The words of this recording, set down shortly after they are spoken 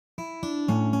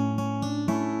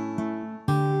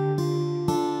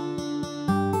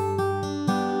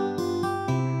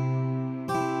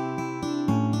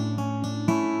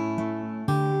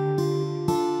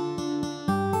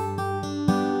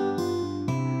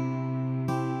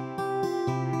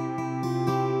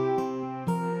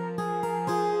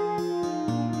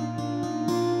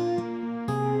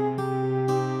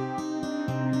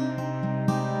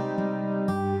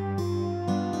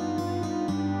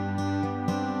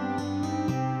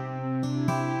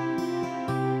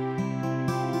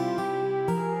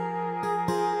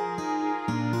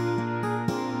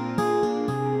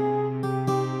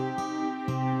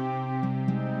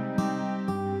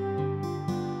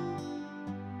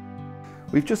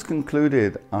We've just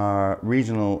concluded our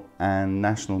regional and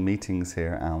national meetings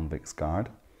here at Almviks Gard,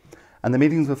 and the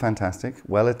meetings were fantastic,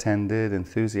 well attended,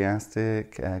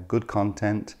 enthusiastic, good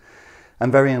content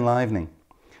and very enlivening.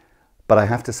 But I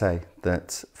have to say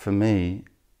that for me,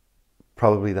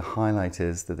 probably the highlight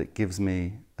is that it gives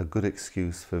me a good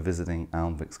excuse for visiting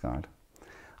Almviks Gard.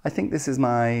 I think this is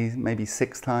my maybe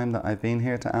 6th time that I've been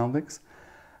here to Almviks,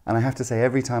 and I have to say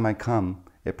every time I come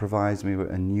it provides me with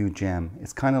a new gem.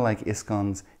 It's kind of like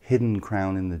ISKCON's hidden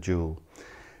crown in the jewel.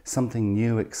 Something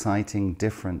new, exciting,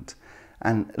 different,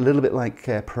 and a little bit like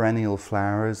perennial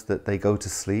flowers that they go to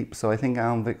sleep. So I think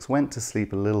Almviks went to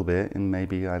sleep a little bit in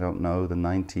maybe, I don't know, the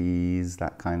 90s,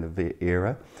 that kind of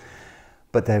era.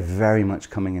 But they're very much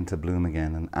coming into bloom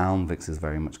again, and Almviks is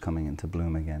very much coming into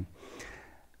bloom again.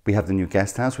 We have the new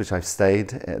guest house, which I've stayed.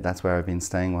 That's where I've been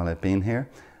staying while I've been here.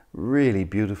 Really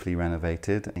beautifully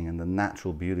renovated, and the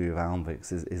natural beauty of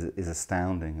Almviks is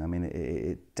astounding. I mean,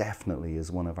 it definitely is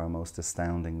one of our most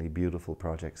astoundingly beautiful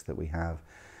projects that we have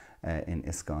in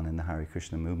ISKCON, in the Hare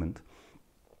Krishna movement.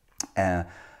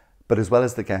 But as well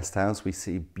as the guest house, we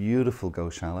see beautiful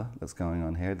Goshala that's going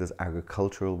on here. There's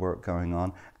agricultural work going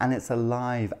on, and it's a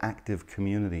live, active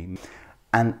community.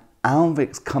 And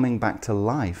Almviks coming back to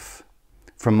life,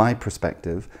 from my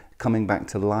perspective, coming back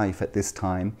to life at this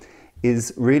time,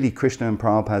 is really Krishna and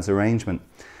Prabhupada's arrangement,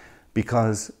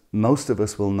 because most of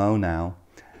us will know now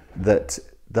that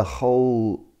the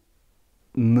whole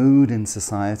mood in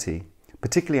society,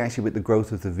 particularly actually with the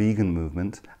growth of the vegan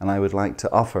movement, and I would like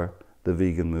to offer the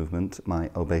vegan movement my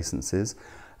obeisances,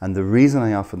 and the reason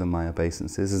I offer them my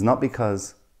obeisances is not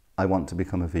because I want to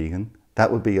become a vegan.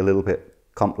 That would be a little bit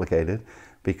complicated,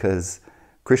 because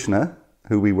Krishna,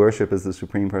 who we worship as the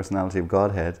Supreme Personality of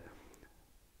Godhead,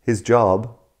 his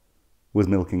job was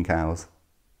milking cows,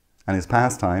 and his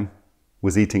pastime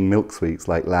was eating milk sweets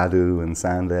like laddu and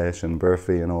sandesh and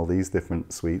burfi and all these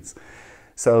different sweets.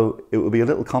 So it would be a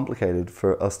little complicated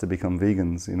for us to become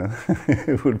vegans, you know.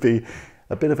 It would be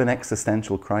a bit of an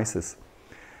existential crisis.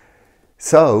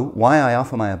 So why I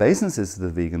offer my obeisances to the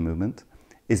vegan movement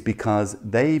is because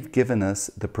they've given us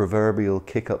the proverbial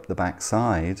kick up the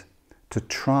backside to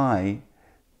try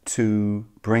to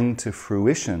bring to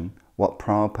fruition what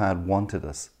Prabhupada wanted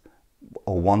us,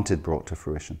 or wanted brought to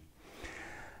fruition.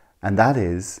 And that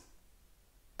is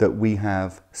that we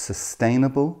have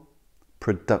sustainable,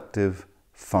 productive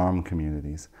farm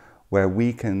communities where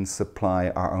we can supply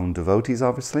our own devotees,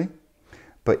 obviously,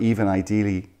 but even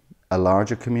ideally a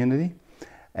larger community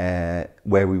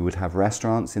where we would have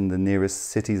restaurants in the nearest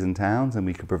cities and towns, and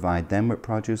we could provide them with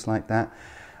produce like that.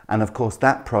 And of course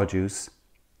that produce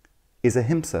is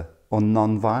ahimsa, or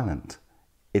non-violent.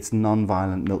 It's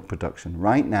non-violent milk production.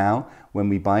 Right now, when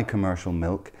we buy commercial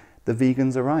milk, the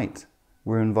vegans are right.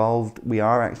 We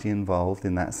are actually involved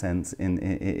in that sense in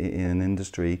an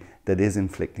industry that is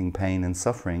inflicting pain and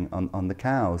suffering on the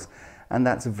cows. And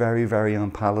that's very, very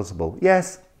unpalatable.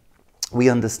 Yes, we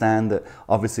understand that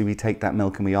obviously we take that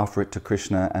milk and we offer it to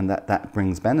Krishna, and that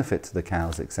brings benefit to the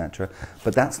cows, etc.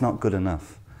 But that's not good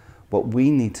enough. What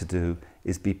we need to do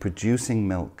is be producing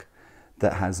milk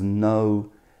that has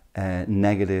no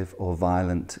negative or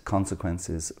violent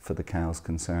consequences for the cows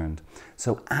concerned.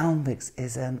 So Almviks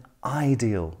is an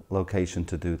ideal location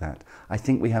to do that. I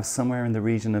think we have somewhere in the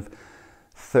region of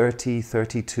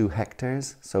 32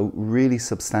 hectares, so really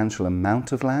substantial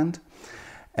amount of land.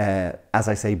 As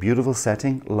I say, beautiful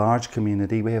setting, large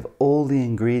community. We have all the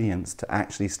ingredients to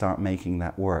actually start making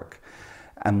that work.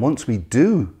 And once we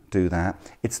do that,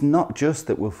 it's not just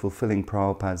that we're fulfilling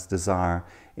Prabhupada's desire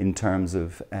in terms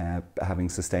of having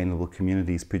sustainable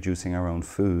communities producing our own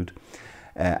food.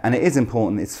 And it is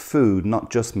important, it's food,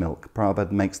 not just milk.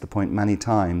 Prabhupada makes the point many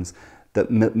times that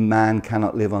man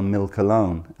cannot live on milk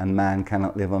alone, and man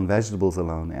cannot live on vegetables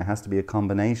alone. It has to be a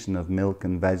combination of milk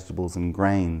and vegetables and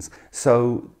grains.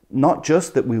 So not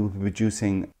just that we will be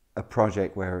producing a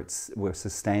project where we're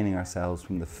sustaining ourselves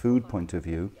from the food point of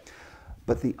view,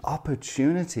 but the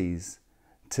opportunities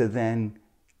to then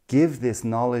give this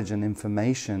knowledge and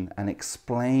information and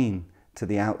explain to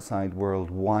the outside world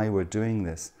why we're doing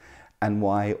this, and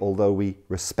why, although we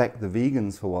respect the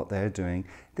vegans for what they're doing,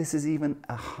 this is even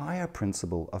a higher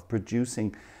principle of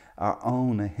producing our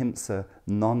own ahimsa,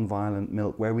 non-violent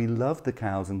milk, where we love the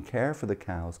cows and care for the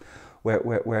cows,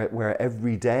 where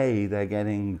every day they're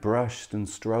getting brushed and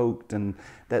stroked, and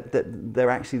that they're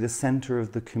actually the center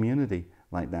of the community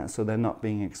like that, so they're not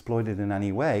being exploited in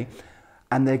any way.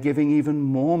 And they're giving even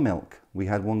more milk. We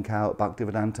had one cow at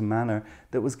Bhaktivedanta Manor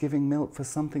that was giving milk for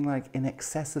something like in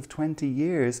excess of 20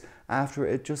 years after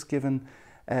it had just given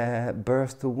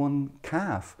birth to one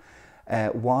calf.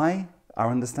 Why? Our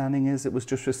understanding is it was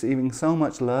just receiving so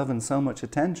much love and so much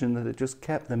attention that it just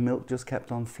kept, the milk just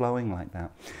kept on flowing like that.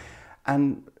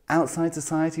 And outside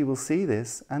society will see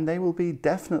this, and they will be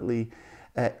definitely,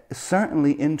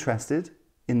 certainly interested,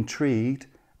 intrigued,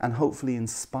 and hopefully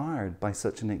inspired by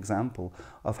such an example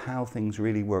of how things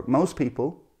really work. Most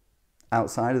people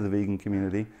outside of the vegan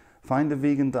community find the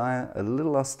vegan diet a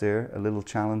little austere, a little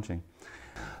challenging.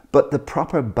 But the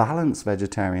proper balanced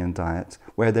vegetarian diet,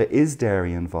 where there is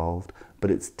dairy involved, but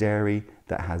it's dairy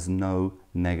that has no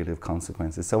negative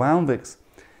consequences. So Almviks,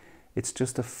 it's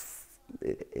just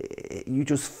you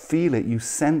just feel it, you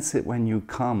sense it when you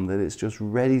come, that it's just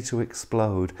ready to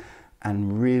explode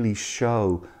and really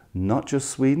show not just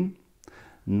Sweden,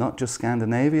 not just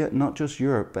Scandinavia, not just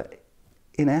Europe, but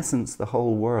in essence the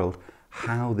whole world,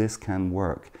 how this can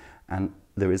work. And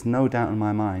there is no doubt in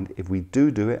my mind, if we do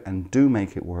it and do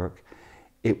make it work,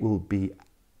 it will be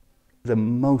the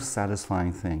most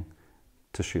satisfying thing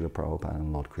to Srila Prabhupada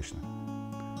and Lord Krishna.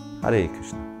 Hare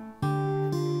Krishna.